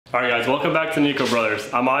Alright guys, welcome back to Nico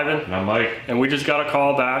Brothers. I'm Ivan. And I'm Mike. And we just got a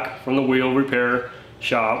call back from the wheel repair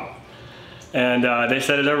shop. And they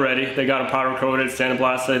said they're ready. They got them powder coated,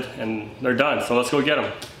 sandblasted, and they're done. So let's go get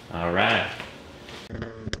them. Alright.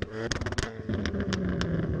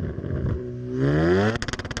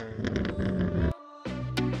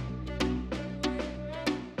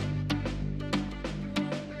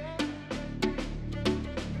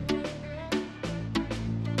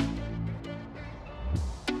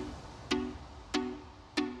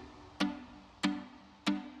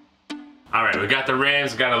 Alright, we got the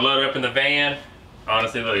rims, got to load up in the van.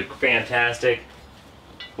 Honestly, they look fantastic.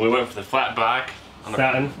 We went for the flat black. On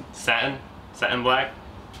the satin black.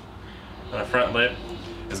 On the front lip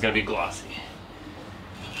is going to be glossy.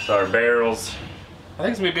 So our barrels, I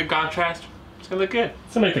think it's going to be a good contrast. It's going to look good.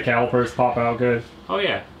 It's gonna make the calipers pop out good. Oh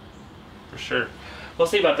yeah, for sure. We'll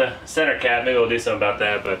see about the center cap. Maybe we'll do something about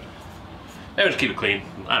that, but maybe just keep it clean.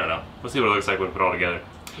 I don't know. We'll see what it looks like when we put it all together.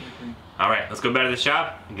 Alright, let's go back to the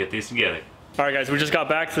shop and get these together. Alright guys, we just got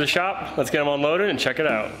back to the shop. Let's get them unloaded and check it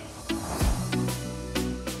out.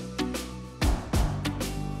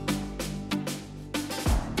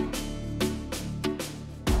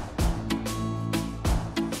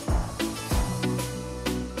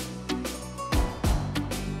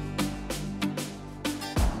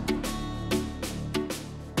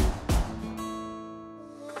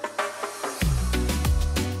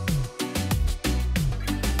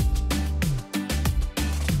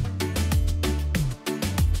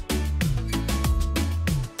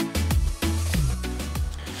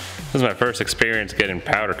 This is my first experience getting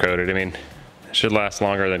powder coated. I mean, it should last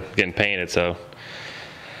longer than getting painted, so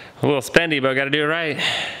a little spendy, but I gotta do it right.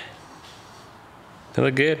 They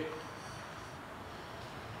look good.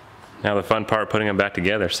 Now the fun part, putting them back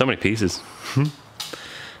together. So many pieces. So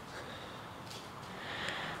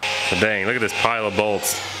dang, look at this pile of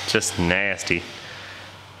bolts. Just nasty.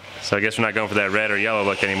 So I guess we're not going for that red or yellow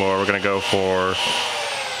look anymore. We're gonna go for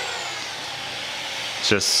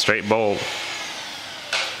just straight bolt.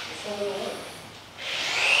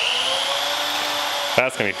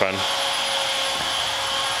 That's gonna be fun.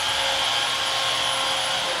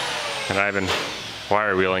 And I've been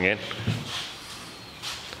wire wheeling it.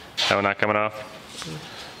 That one not coming off?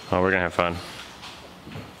 Oh, we're gonna have fun.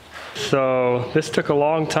 So this took a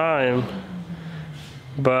long time,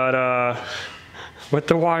 but with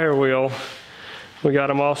the wire wheel, we got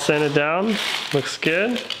them all sanded down. Looks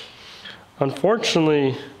good.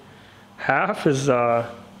 Unfortunately, half is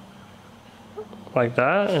like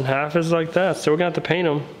that and half is like that, so we're gonna have to paint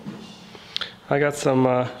them. I got some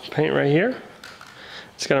paint right here.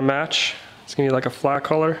 It's gonna match. It's gonna be like a flat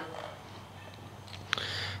color.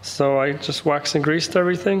 So I just waxed and greased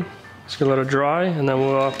everything. Just gonna let it dry, and then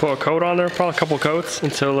we'll put a coat on there, probably a couple coats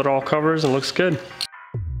until it all covers and looks good.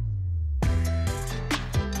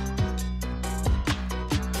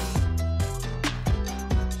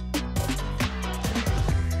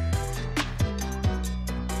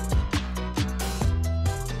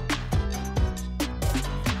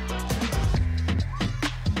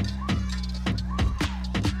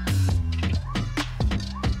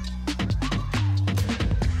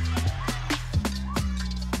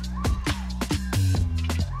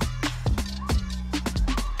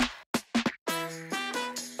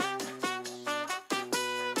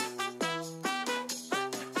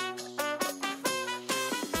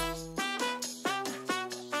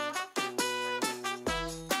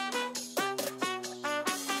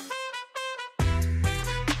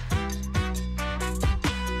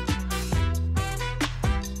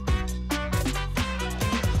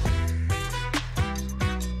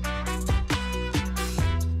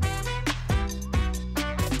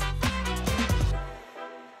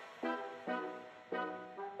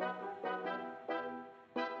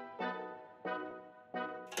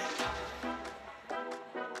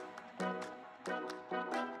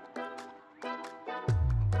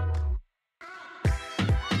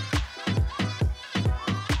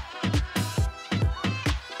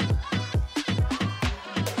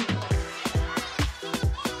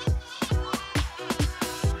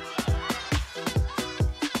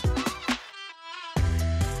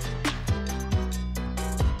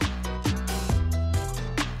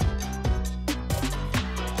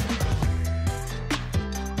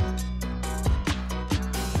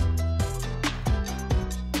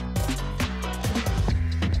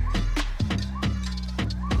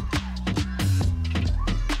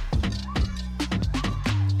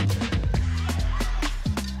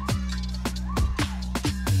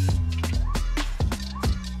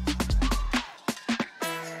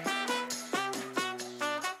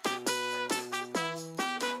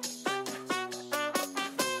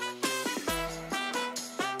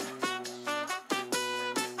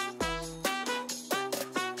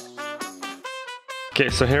 Okay,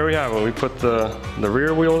 so here we have it. We put the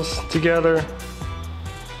rear wheels together.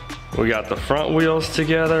 We got the front wheels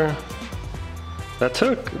together.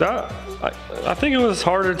 I think it was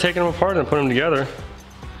harder taking them apart than putting them together.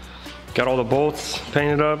 Got all the bolts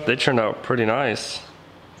painted up. They turned out pretty nice.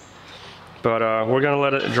 But we're gonna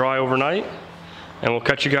let it dry overnight and we'll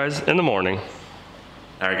catch you guys in the morning.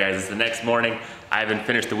 All right guys, it's the next morning. I haven't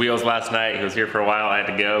finished the wheels last night. He was here for a while, I had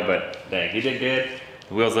to go, but dang, he did good.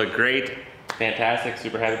 The wheels look great, fantastic,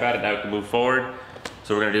 super happy about it. Now we can move forward.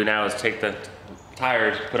 So what we're gonna do now is take the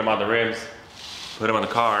tires, put them on the rims, put them on the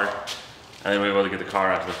car, and then we'll be able to get the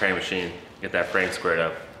car out to the frame machine, get that frame squared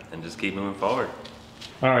up, and just keep moving forward.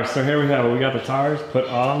 All right, so here we have it. We got the tires put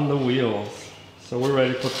on the wheels. So we're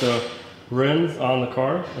ready to put the rims on the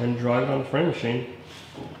car and drive it on the frame machine.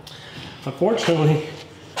 Unfortunately,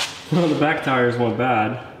 one of the back tires went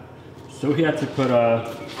bad, so we had to put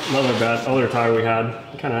other tire we had.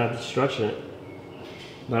 We kind of had to stretch it,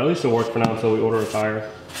 but at least it worked for now until we order a tire.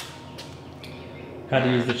 Had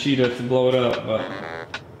to use the cheetah to blow it up, but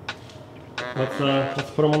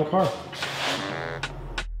let's put them on the car.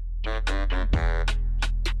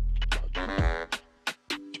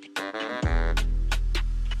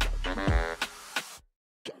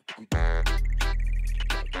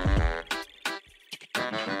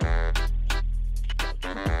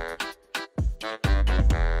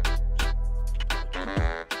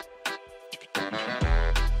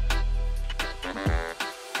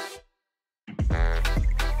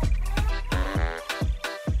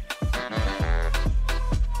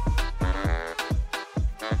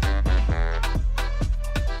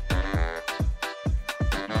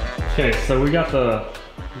 Okay, so we got the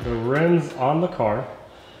rims on the car,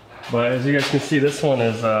 but as you guys can see, this one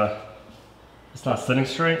is it's not sitting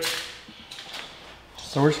straight.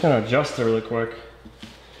 So we're just gonna adjust it really quick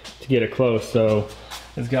to get it close. So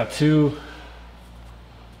it's got two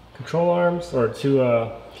control arms, or two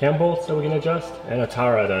cam bolts that we can adjust, and a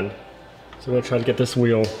tie rod end. So we're gonna try to get this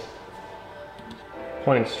wheel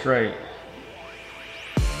pointing straight.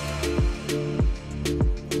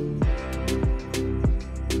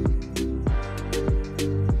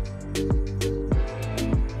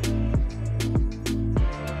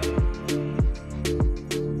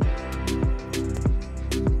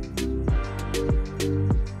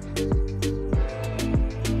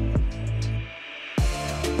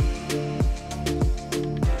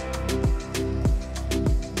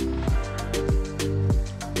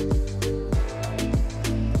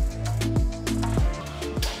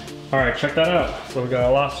 All right, check that out. So we got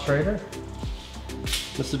a lot straighter.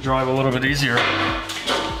 Just to drive a little bit easier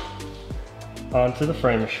onto the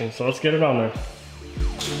frame machine. So let's get it on there.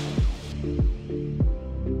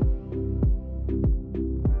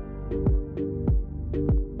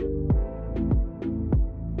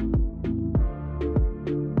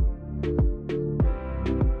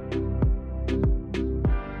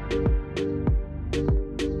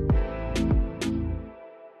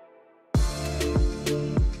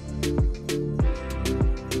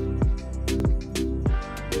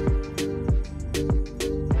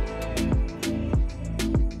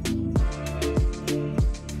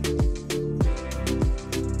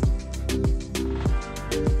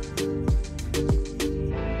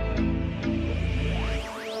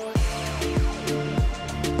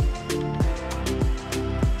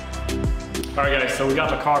 All right guys, so we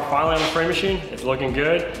got the car finally on the frame machine. It's looking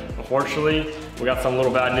good. Unfortunately, we got some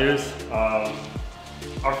little bad news.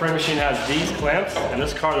 Our frame machine has these clamps, and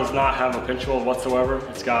this car does not have a pinch wheel whatsoever.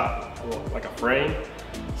 It's got like a frame.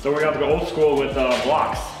 So we're gonna have to go old school with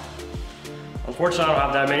blocks. Unfortunately, I don't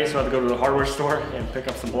have that many, so I have to go to the hardware store and pick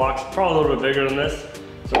up some blocks, probably a little bit bigger than this.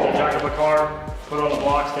 So we're gonna jack up the car, put on the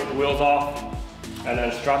blocks, take the wheels off, and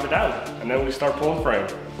then strap it down. And then we start pulling frame.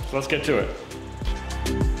 So let's get to it.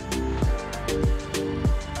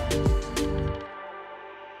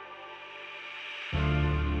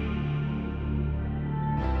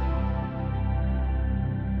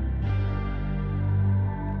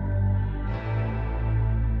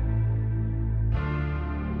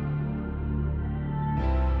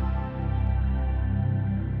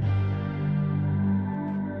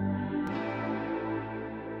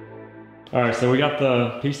 All right, so we got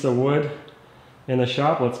the piece of wood in the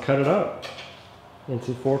shop. Let's cut it up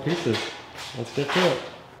into 4 pieces. Let's get to it.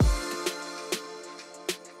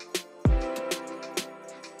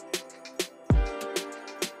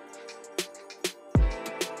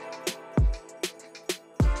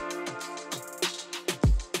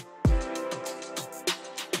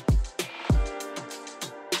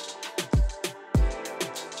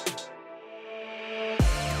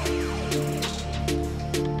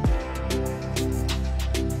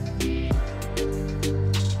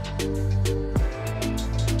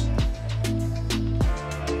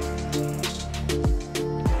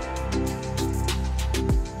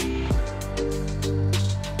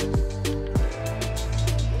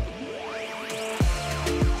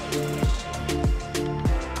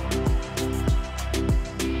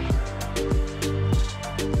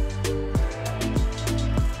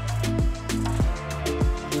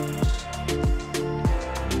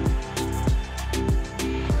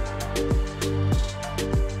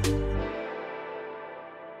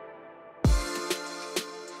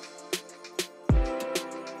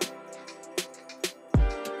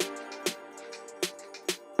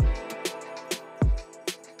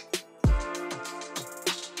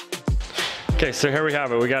 Okay, so here we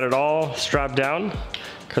have it. We got it all strapped down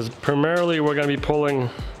because primarily we're gonna be pulling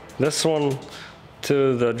this one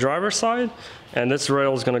to the driver's side and this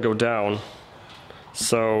rail is gonna go down.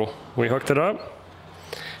 So we hooked it up.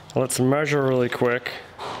 Let's measure really quick.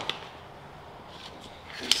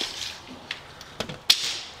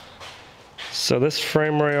 So this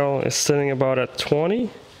frame rail is sitting about at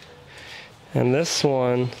 20 and this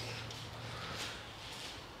one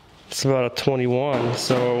it's about a 21,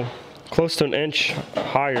 so close to an inch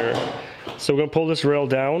higher. So we're gonna pull this rail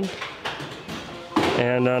down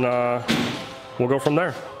and then we'll go from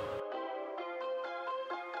there.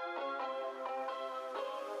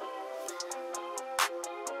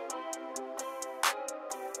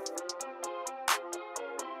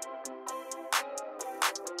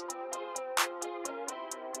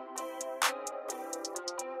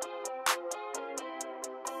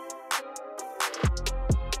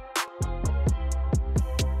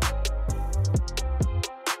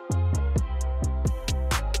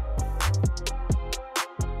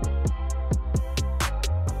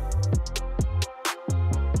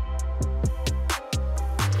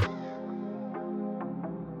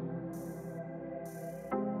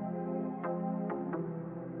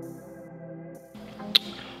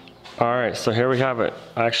 Alright, so here we have it.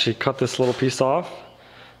 I actually cut this little piece off.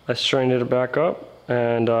 I straightened it back up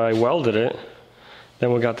and I welded it.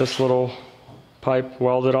 Then we got this little pipe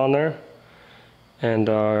welded on there. And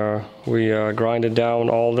we grinded down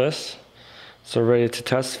all this. So we're ready to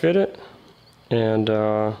test fit it. And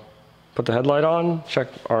put the headlight on, check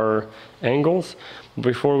our angles.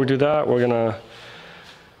 Before we do that, I'm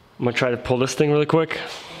gonna try to pull this thing really quick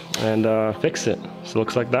and fix it. So it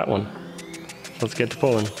looks like that one. Let's get to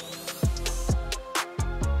pulling.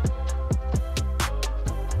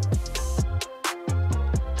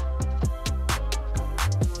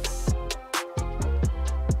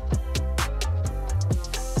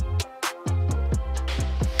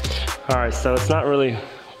 Alright, so it's not really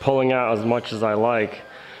pulling out as much as I like.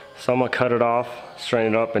 So I'm gonna cut it off,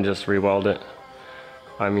 straighten it up, and just re-weld it.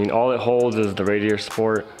 I mean, all it holds is the radiator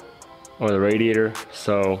support, or the radiator,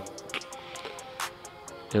 so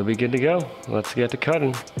it'll be good to go. Let's get to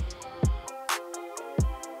cutting.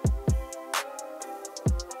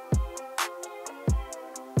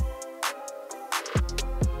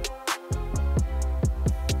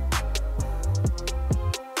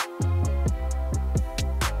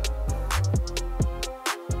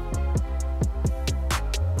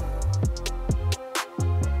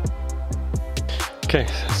 Okay,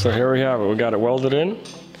 so here we have it. We got it welded in.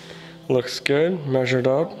 Looks good, measured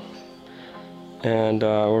up. And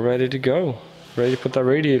we're ready to go. Ready to put that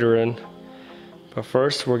radiator in. But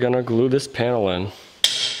first, we're gonna glue this panel in.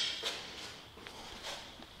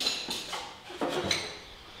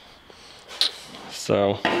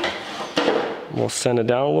 So, we'll sand it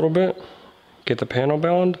down a little bit, get the panel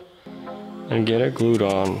bound, and get it glued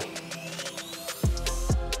on.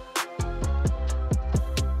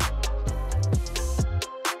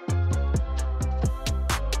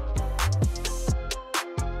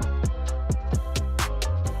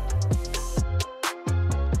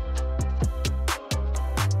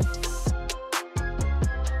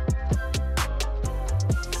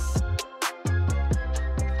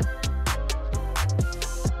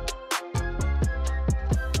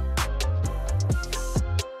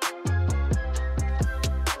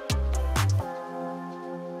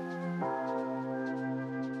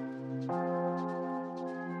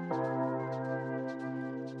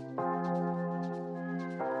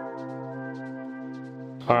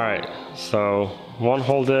 Alright, so one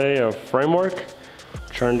whole day of framework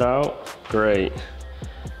turned out great.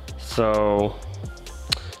 So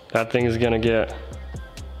that thing is gonna get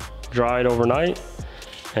dried overnight,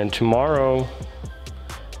 and tomorrow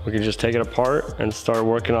we can just take it apart and start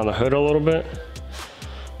working on the hood a little bit.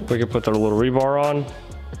 We can put the little rebar on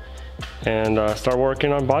and start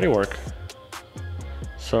working on body work.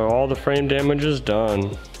 So all the frame damage is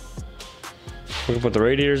done. We can put the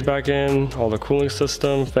radiators back in, all the cooling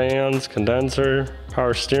system, fans, condenser,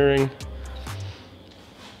 power steering.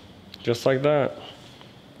 Just like that.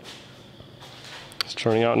 It's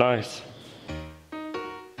turning out nice.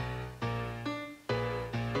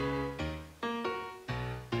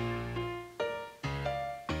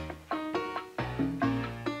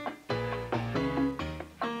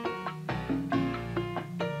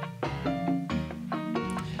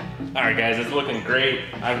 Alright guys, it's looking great.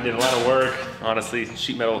 I did a lot of work, honestly,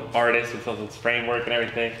 sheet metal artist with all this framework and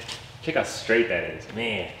everything. Check how straight that is,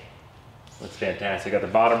 man. Looks fantastic. Got the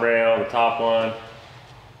bottom rail, the top one.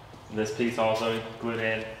 This piece also glued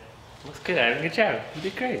in. Looks good, Adam, good job. You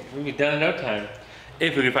did great. We'll be done in no time.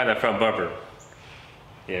 If we can find that front bumper.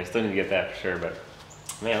 Yeah, still need to get that for sure, but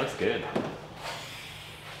man, it looks good.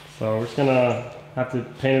 So we're just gonna have to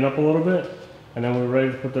paint it up a little bit, and then we're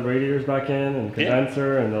ready to put the radiators back in, and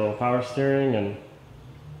condenser, and the little power steering, and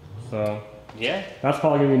so yeah, that's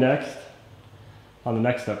probably gonna be next on the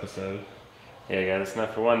next episode. Yeah, guys, that's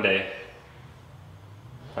enough for one day.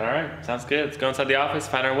 All right, sounds good. Let's go inside the office,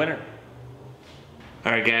 find our winner.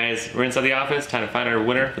 All right, guys, we're inside the office. Time to find our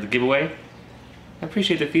winner for the giveaway. I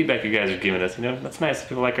appreciate the feedback you guys are giving us. You know, that's nice. If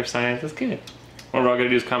people like our signs, that's good. What we're all gonna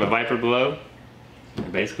do is comment Viper below.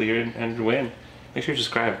 And basically, you're in to win. Make sure you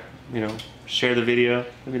subscribe. You know, share the video.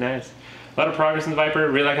 It'd be nice. A lot of progress in the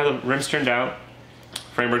Viper. Really like how the rims turned out.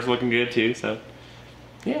 Framework's looking good too. So,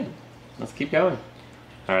 yeah, let's keep going.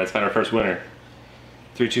 All right, let's find our first winner.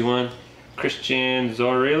 3, 2, 1. Christian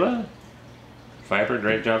Zorilla. Viper,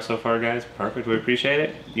 great job so far, guys. Perfect. We appreciate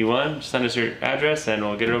it. You won. Just send us your address, and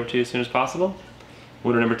we'll get it over to you as soon as possible.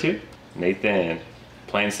 Winner number 2, Nathan.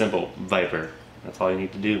 Plain simple, Viper. That's all you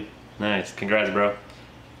need to do. Nice. Congrats, bro.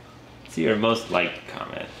 See your most liked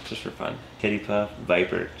comment, just for fun. Kitty Puff,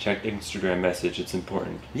 Viper. Check Instagram message. It's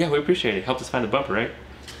important. Yeah, we appreciate it. Helped us find the bumper, right?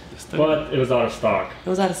 But it was out of stock. It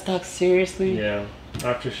was out of stock, seriously? Yeah.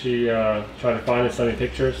 After she tried to find it, send me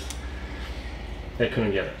pictures, they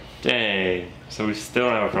couldn't get it. Dang. So we still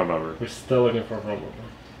don't have a front bumper. We're still looking for a front bumper.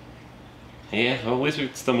 Yeah, well, at least we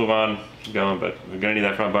can still move on, keep going, but we're gonna need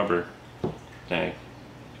that front bumper. Dang.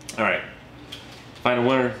 All right. Final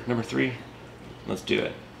winner, number 3. Let's do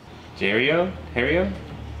it. Hario?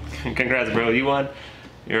 Congrats, bro. You won.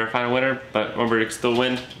 You're our final winner, but remember to still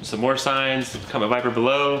win some more signs. Comment Viper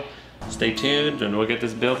below. Stay tuned, and we'll get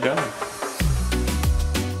this build going.